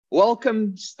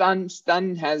Welcome, Stan.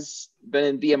 Stan has been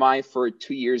in BMI for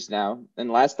 2 years now. And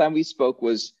last time we spoke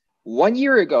was 1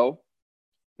 year ago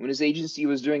when his agency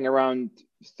was doing around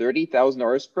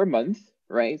 $30,000 per month,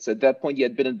 right? So at that point, you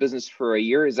had been in business for a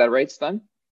year. Is that right, Stan?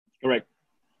 Correct.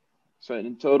 So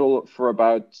in total for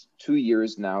about 2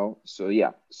 years now. So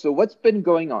yeah. So what's been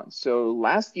going on? So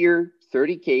last year,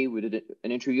 30K, we did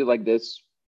an interview like this.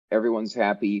 Everyone's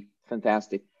happy.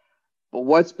 Fantastic. But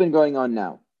what's been going on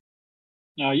now?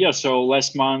 So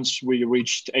last month we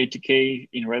reached 80K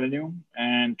in revenue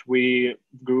and we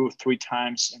grew 3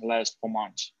 times in the last 4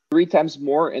 months. 3 times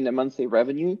more in the monthly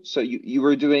revenue. So you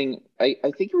were doing, I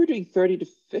think you were doing 30 to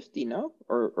 50, no?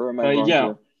 Or am I wrong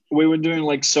here? We were doing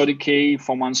like 30K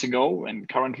 4 months ago and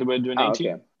currently we're doing 80.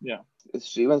 Okay. Yeah.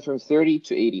 So you went from 30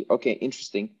 to 80. Okay,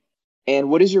 interesting.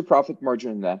 And what is your profit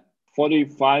margin in that?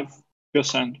 45%.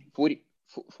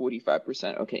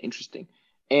 45%. Okay, interesting.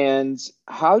 And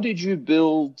how did you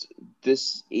build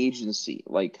this agency?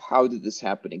 Like, how did this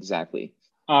happen exactly?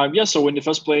 So in the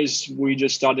first place, we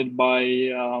just started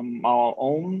by our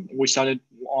own. We started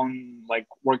on like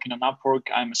working on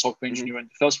Upwork. I'm a software engineer in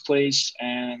the first place,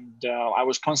 and I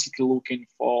was constantly looking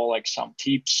for like some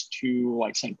tips to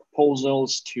like send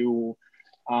proposals to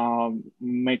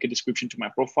make a description to my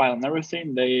profile and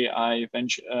everything. I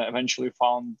eventually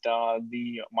found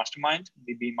the mastermind,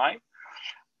 the BMI.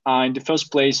 In the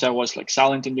first place, I was like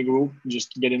silent in the group,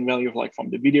 just getting value like from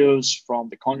the videos, from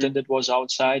the content that was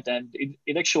outside. And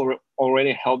it actually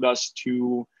already helped us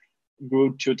to grow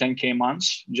to 10K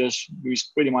months, just with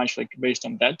pretty much like based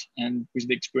on that and with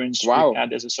the experience we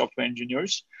had as a software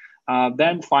engineers.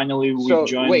 Then finally we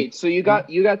joined. So you got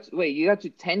to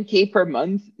 10K per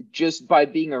month just by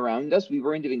being around us. We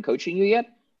weren't even coaching you yet.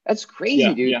 That's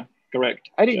crazy, dude. Yeah, correct.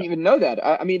 I didn't even know that.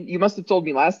 I mean, you must have told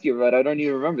me last year, but I don't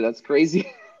even remember. That's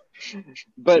crazy.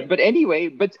 But anyway,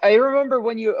 but I remember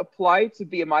when you applied to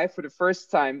BMI for the first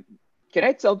time. Can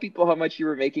I tell people how much you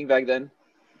were making back then?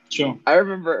 Sure. I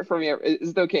remember from you.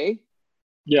 Is it okay?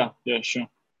 Yeah, sure.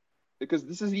 Because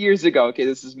this is years ago. Okay,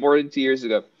 this is more than 2 years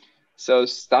ago. So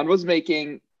Stan was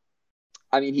making.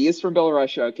 I mean, he is from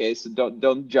Belarus. Okay, so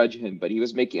don't judge him. But he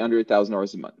was making under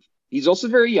 $1,000 a month. He's also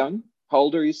very young. How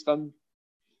old are you, Stan?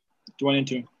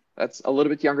 22. That's a little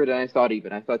bit younger than I thought.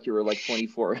 Even I thought you were like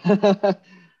 24.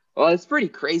 Well, it's pretty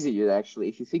crazy, dude, actually,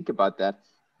 if you think about that.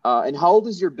 And how old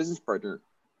is your business partner?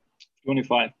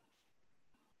 25.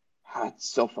 It's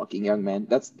so fucking young, man.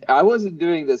 I wasn't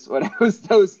doing this when I was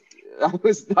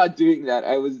not doing that.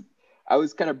 I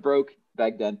was kind of broke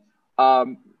back then.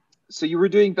 So you were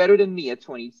doing better than me at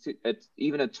 20,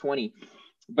 even at 20.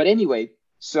 But anyway,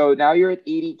 so now you're at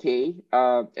 80K.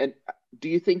 And do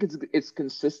you think it's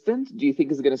consistent? Do you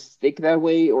think it's gonna stick that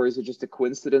way, or is it just a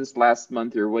coincidence last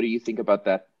month, or what do you think about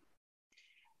that?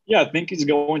 Yeah, I think it's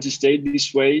going to stay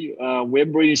this way. We're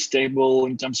pretty stable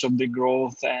in terms of the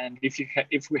growth, and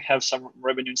if we have some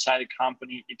revenue inside the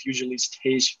company, it usually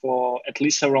stays for at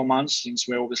least several months since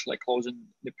we're always like closing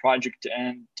the project,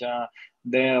 and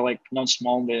they're like not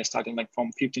small. They're starting like from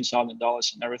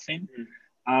 $15,000 and everything.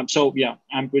 So yeah,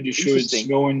 I'm pretty sure it's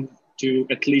going to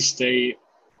at least stay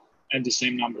at the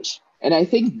same numbers. And I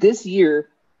think this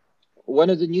year, one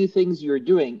of the new things you're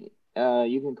doing,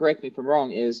 you can correct me if I'm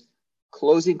wrong, is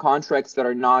closing contracts that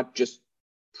are not just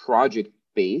project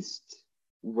based,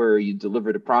 where you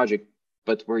deliver the project,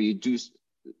 but where you do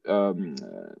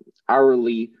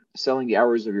hourly selling the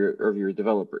hours of your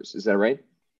developers. Is that right?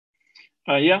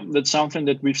 Yeah, that's something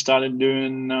that we've started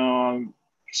doing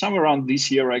somewhere around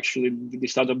this year, actually, the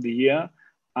start of the year.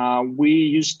 We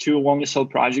used to only sell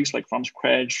projects like from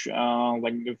scratch,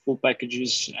 like the full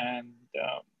packages and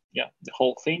the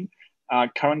whole thing.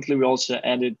 Currently, we also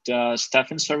added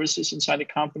staffing services inside the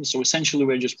company. So essentially,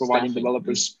 we're just providing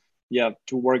developers,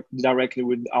 to work directly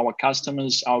with our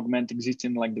customers, augment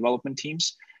existing like development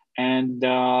teams. And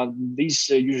this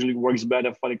usually works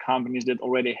better for the companies that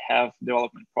already have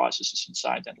development processes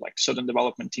inside and like certain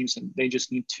development teams, and they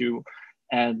just need to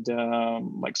add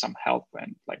like some help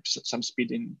and like some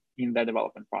speed in that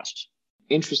development process.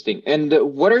 Interesting. And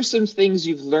what are some things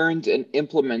you've learned and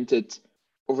implemented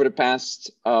over the past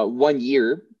 1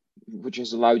 year, which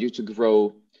has allowed you to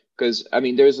grow? Because I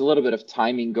mean, there's a little bit of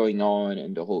timing going on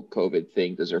and the whole COVID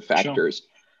thing. Those are factors. Sure.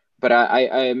 But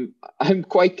I'm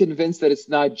quite convinced that it's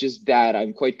not just that.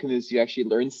 I'm quite convinced you actually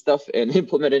learned stuff and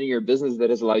implemented in your business that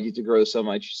has allowed you to grow so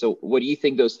much. So what do you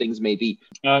think those things may be?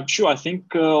 Sure. I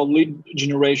think lead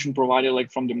generation provided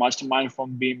like from the mastermind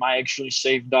from BMI actually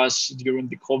saved us during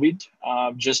the COVID.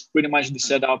 Just pretty much the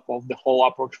setup of the whole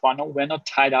Upwork funnel. We're not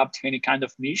tied up to any kind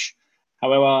of niche.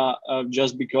 However,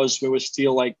 just because we were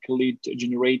still like lead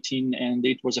generating and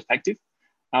it was effective,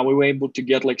 we were able to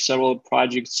get like several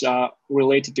projects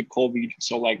related to COVID.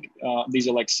 So like these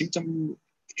are like symptom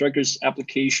trackers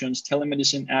applications,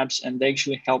 telemedicine apps, and they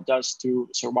actually helped us to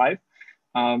survive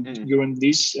during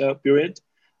this period.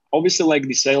 Obviously, like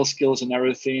the sales skills and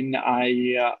everything,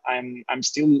 I'm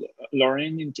still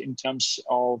learning in terms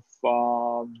of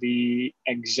the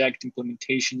exact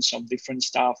implementations of different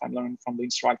stuff. I'm learning from the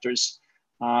instructors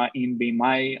in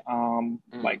BMI,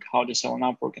 like how to sell on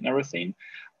Upwork and everything.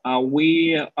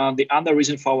 The other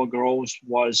reason for our growth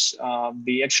was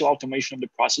the actual automation of the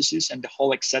processes and the whole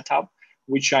like setup,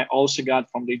 which I also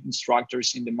got from the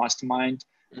instructors in the mastermind.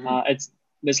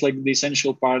 That's like the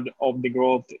essential part of the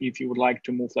growth if you would like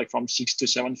to move like from 6 to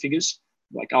 7 figures,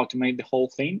 like automate the whole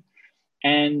thing.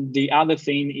 And the other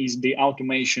thing is the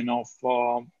automation of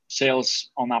sales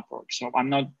on Upwork. So I'm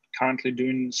not currently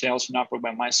doing sales on Upwork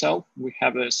by myself. We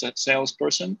have a set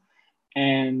salesperson.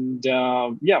 And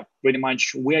pretty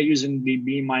much we are using the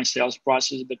BMI sales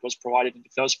process that was provided in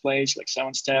the first place, like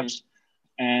 7 steps.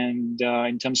 And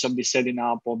in terms of the setting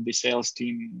up of the sales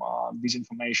team, this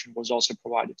information was also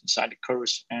provided inside the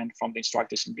course and from the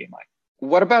instructors in BMI.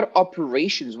 What about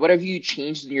operations? What have you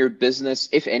changed in your business,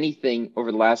 if anything,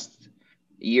 over the last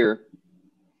year?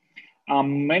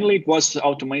 Mainly it was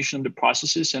automation of the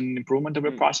processes and improvement of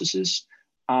the processes.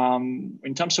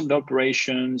 In terms of the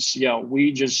operations,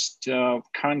 we just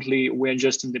currently we're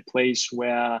just in the place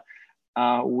where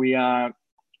we are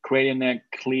creating a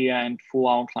clear and full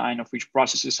outline of which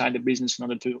process inside the business in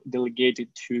order to delegate it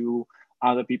to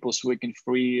other people so we can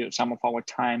free some of our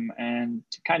time and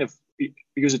to kind of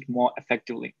use it more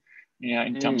effectively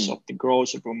in terms of the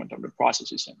growth, improvement of the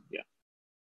processes.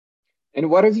 And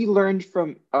what have you learned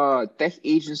from tech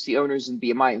agency owners in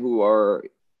BMI who are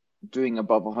doing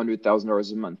above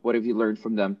 $100,000 a month? What have you learned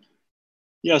from them?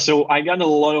 Yeah, so I got a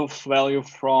lot of value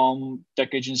from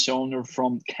tech agency owner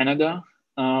from Canada.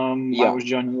 I was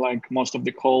joining like most of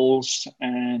the calls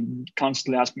and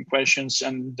constantly asking questions,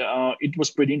 and it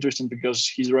was pretty interesting because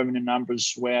his revenue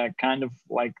numbers were kind of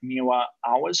like near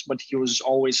ours, but he was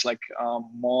always like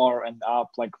more and up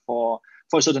like for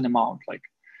a certain amount, like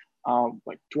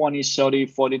 20, 30,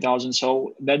 40,000.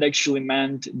 So that actually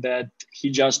meant that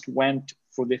he just went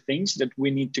for the things that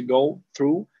we need to go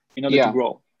through in order to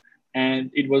grow. And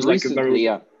it was recently,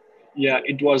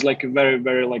 it was like a very,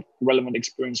 very like relevant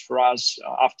experience for us.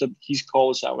 After his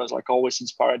calls, I was like always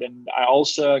inspired, and I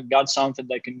also got something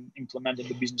that I can implement in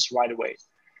the business right away.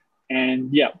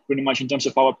 And pretty much in terms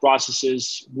of our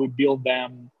processes, we build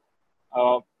them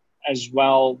as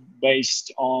well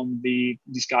based on the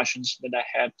discussions that I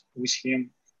had with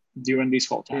him during this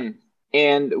whole time.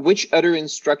 And which other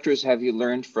instructors have you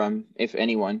learned from, if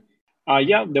anyone?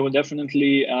 There were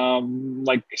definitely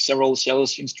like several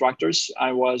sales instructors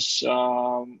I was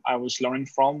learning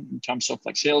from in terms of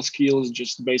like sales skills,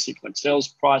 just basic like sales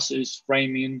process,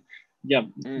 framing,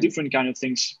 different kind of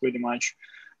things pretty much.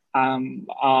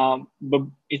 But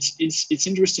it's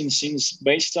interesting since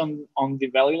based on the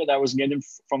value that I was getting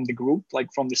from the group, like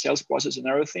from the sales process and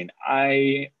everything,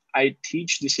 I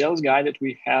teach the sales guy that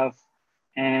we have.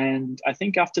 And I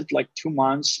think after like 2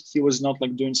 months, he was not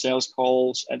like doing sales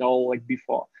calls at all like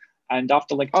before. And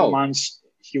after like 2 months,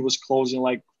 he was closing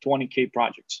like 20K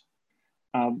projects.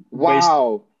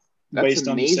 Wow. That's based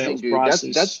amazing, on the sales dude.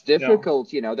 process. That's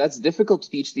difficult. That's difficult to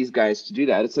teach these guys to do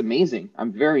that. It's amazing.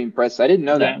 I'm very impressed. I didn't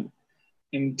know that.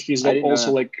 And he's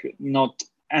also like not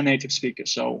a native speaker.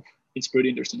 So it's pretty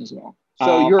interesting as well.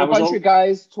 So you're a bunch of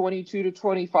guys, 22 to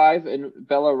 25 in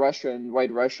Belarus and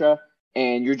White Russia.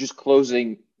 And you're just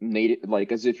closing native,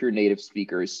 like as if you're native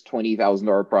speakers,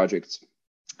 $20,000 projects.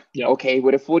 Okay,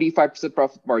 with a 45%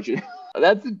 profit margin.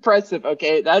 That's impressive.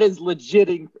 Okay, that is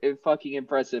legit fucking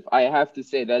impressive. I have to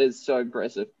say that is so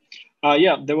impressive.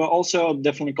 There were also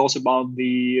definitely calls about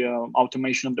the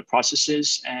automation of the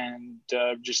processes and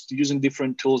just using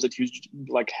different tools that you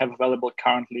like have available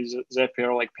currently,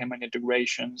 Zapier, like payment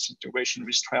integration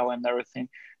with Stripe and everything,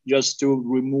 just to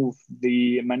remove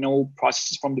the manual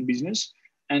processes from the business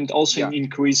and also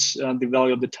increase the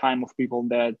value of the time of people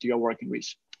that you are working with.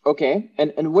 Okay,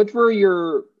 and what were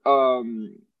your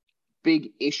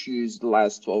big issues the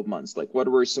last 12 months? Like, what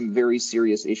were some very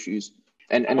serious issues?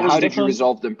 And how did you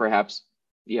resolve them, perhaps?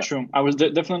 Yeah. True. I was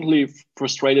definitely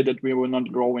frustrated that we were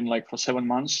not growing like for 7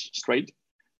 months straight.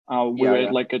 We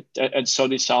were like at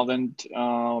 30,000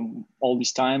 all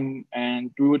this time,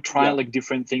 and we would try like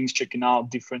different things, checking out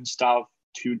different stuff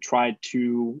to try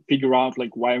to figure out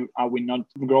like why are we not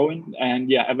growing.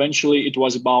 And eventually it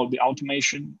was about the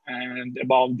automation and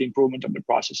about the improvement of the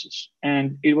processes.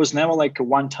 And it was never like a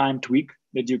one-time tweak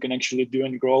that you can actually do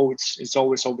and grow. It's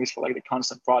always like the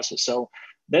constant process. So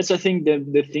That's, I think,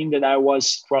 the thing that I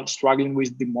was struggling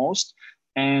with the most.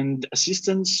 And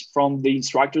assistance from the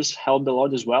instructors helped a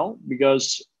lot as well,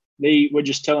 because they were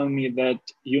just telling me that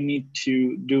you need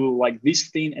to do like this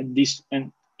thing and this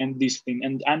and this thing.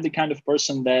 And I'm the kind of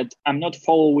person that I'm not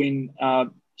following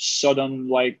sudden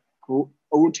like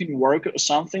routine work or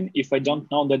something if I don't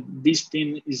know that this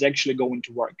thing is actually going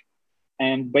to work.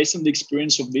 And based on the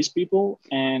experience of these people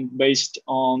and based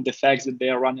on the fact that they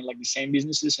are running like the same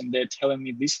businesses and they're telling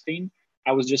me this thing,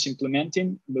 I was just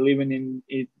implementing, believing in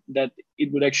it that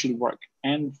it would actually work.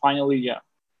 And finally, yeah,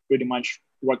 pretty much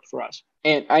worked for us.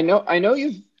 And I know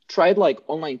you've tried like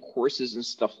online courses and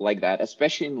stuff like that,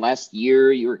 especially in last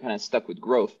year, you were kind of stuck with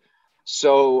growth.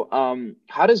 So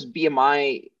how does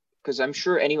BMI, because I'm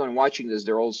sure anyone watching this,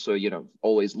 they're also,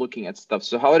 always looking at stuff.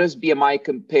 So how does BMI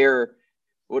compare?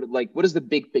 What is the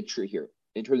big picture here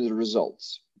in terms of the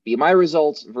results? BMI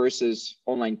results versus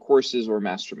online courses or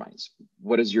masterminds.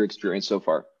 What is your experience so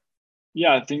far?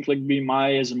 Yeah, I think like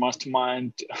BMI as a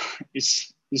mastermind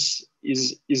is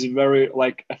a very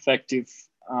like effective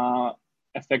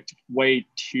way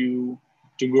to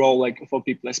grow like for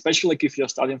people, especially like if you're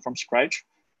starting from scratch.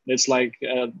 That's like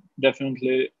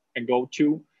definitely a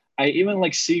go-to. I even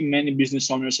like see many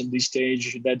business owners at this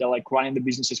stage that are like running the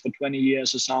businesses for 20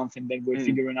 years or something, that we're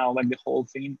figuring out like the whole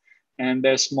thing, and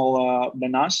they're smaller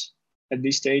than us at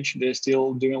this stage. They're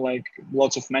still doing like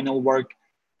lots of manual work.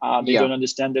 They Yeah. don't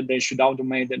understand that they should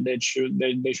automate, that they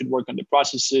should work on the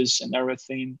processes and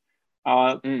everything.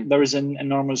 There is an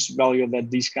enormous value that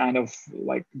this kind of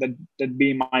like that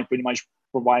BMI pretty much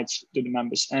provides to the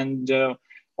members. And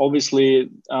obviously,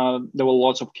 there were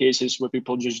lots of cases where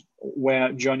people just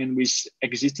were joining with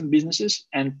existing businesses,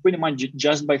 and pretty much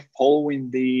just by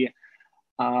following the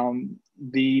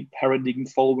paradigm,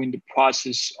 following the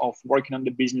process of working on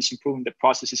the business, improving the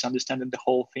processes, understanding the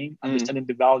whole thing, understanding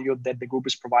the value that the group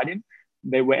is providing,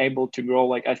 they were able to grow.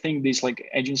 Like I think this like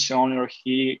agency owner,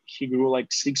 he grew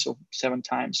like 6 or 7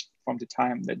 times from the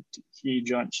time that he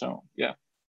joined. So yeah.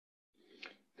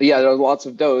 Yeah, there are lots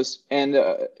of those. And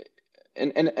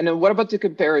what about the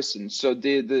comparison? So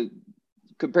the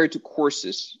compared to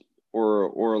courses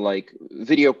or like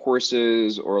video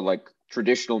courses or like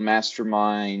traditional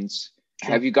masterminds,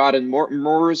 Sure. have you gotten more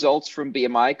results from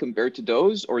BMI compared to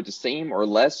those, or the same or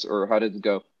less, or how did it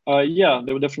go? Yeah,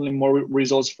 there were definitely more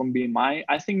results from BMI.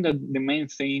 I think that the main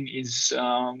thing is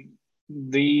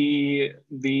the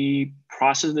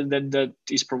process that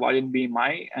is provided in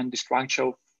BMI and the structure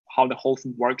of how the whole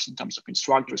thing works in terms of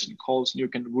instructors and calls. You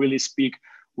can really speak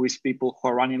with people who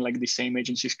are running like the same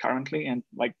agencies currently, and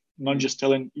like not just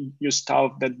telling you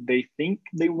stuff that they think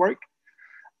they work,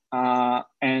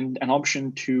 and an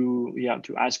option to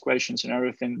ask questions and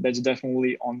everything. That's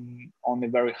definitely on a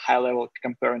very high level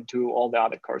comparing to all the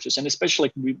other courses, and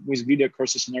especially like with video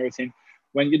courses and everything.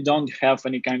 When you don't have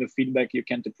any kind of feedback, you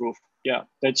can't improve. Yeah,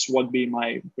 that's what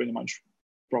BMI pretty much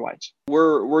provides.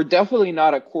 We're definitely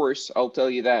not a course, I'll tell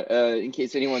you that, in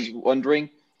case anyone's wondering.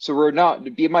 So we're not,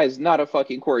 the BMI is not a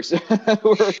fucking course.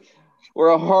 we're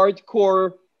a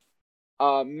hardcore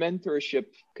mentorship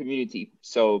community.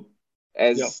 So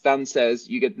as Stan says,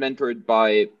 you get mentored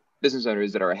by business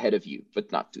owners that are ahead of you,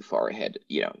 but not too far ahead,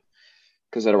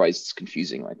 because otherwise it's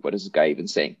confusing. Like, what is this guy even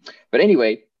saying? But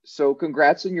anyway, so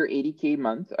congrats on your 80K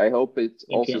month. I hope it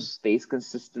also stays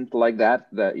consistent like that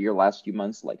your last few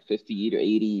months, like 50 to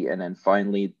 80, and then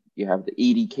finally you have the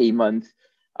 80K month.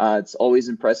 It's always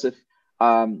impressive.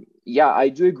 Yeah, I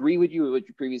do agree with you what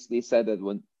you previously said, that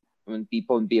when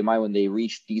people in BMI, when they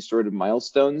reach these sort of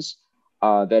milestones,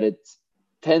 that it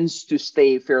tends to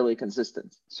stay fairly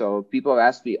consistent. So people have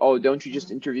asked me, oh, don't you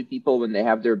just interview people when they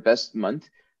have their best month?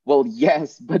 Well,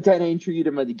 yes, but then I interview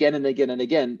them again and again and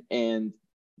again, and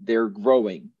they're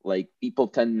growing. Like, people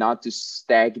tend not to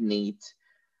stagnate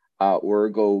or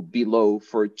go below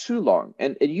for too long.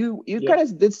 And you kind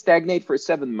of did stagnate for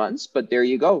 7 months, but there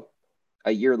you go.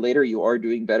 A year later, you are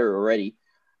doing better already.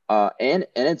 And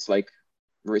it's like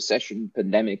recession,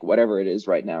 pandemic, whatever it is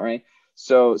right now, right?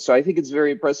 So I think it's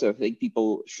very impressive. I think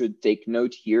people should take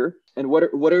note here. And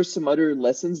what are some other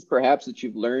lessons perhaps that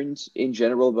you've learned in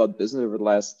general about business over the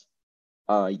last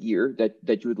year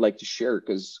that you would like to share?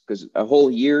 Because a whole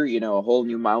year, a whole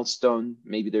new milestone,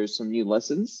 maybe there's some new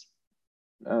lessons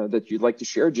that you'd like to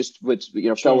share just with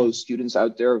fellow students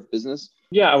out there of business.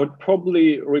 Yeah, I would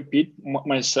probably repeat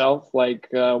myself, like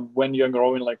when you're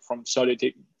growing like from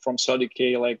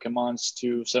 30K like a month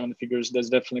to 7 figures, that's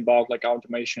definitely about like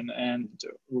automation and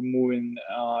removing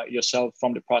yourself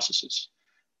from the processes.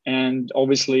 And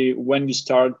obviously, when you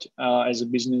start as a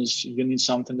business, you need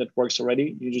something that works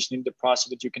already. You just need the process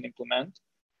that you can implement.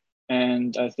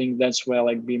 and I think that's where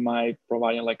like we might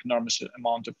provide like enormous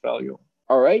amount of value.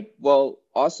 All right. Well,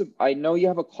 awesome. I know you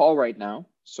have a call right now,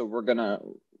 so we're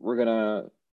gonna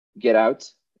get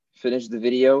out, finish the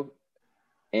video,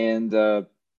 and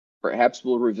perhaps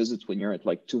we'll revisit when you're at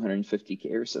like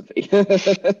 250K or something.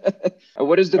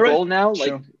 What is the All right. goal now?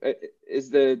 Sure. Like,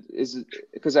 is it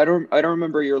because I don't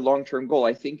remember your long-term goal.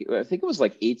 I think it was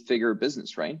like 8-figure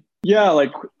business, right? Yeah,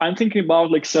 like I'm thinking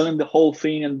about like selling the whole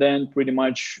thing and then pretty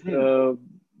much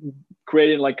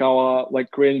creating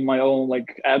my own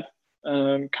like app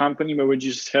company where we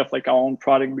just have like our own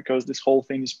product, because this whole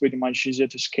thing is pretty much easier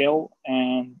to scale.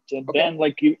 And then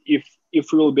like if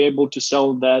we will be able to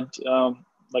sell that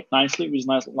like nicely with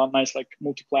nice like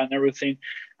multiplier and everything,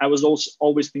 I was also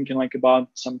always thinking like about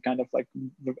some kind of like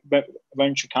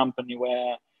venture company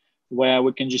where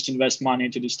we can just invest money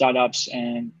into the startups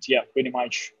and pretty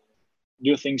much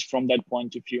do things from that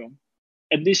point of view.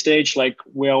 At this stage, like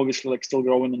we're obviously like still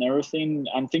growing and everything.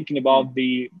 I'm thinking about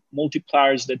the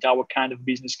multipliers that our kind of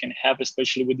business can have,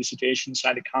 especially with the situation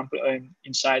inside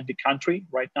the country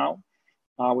right now.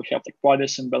 We have like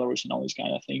protests in Belarus and all these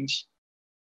kind of things.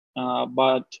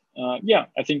 But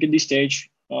I think at this stage,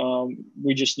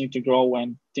 we just need to grow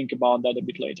and think about that a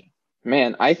bit later.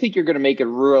 Man, I think you're gonna make it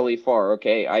really far.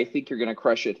 Okay, I think you're gonna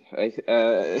crush it.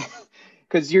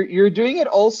 Because you're doing it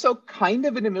also kind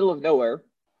of in the middle of nowhere.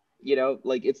 You know,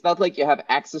 like it's not like you have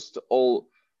access to all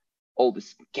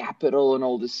this capital and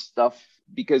all this stuff,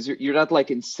 because you're not like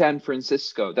in San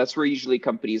Francisco. That's where usually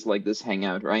companies like this hang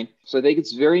out, right? So I think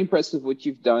it's very impressive what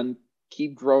you've done.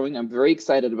 Keep growing. I'm very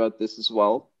excited about this as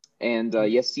well. And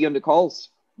yes, see you on the calls.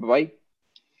 Bye-bye.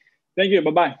 Thank you.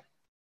 Bye-bye.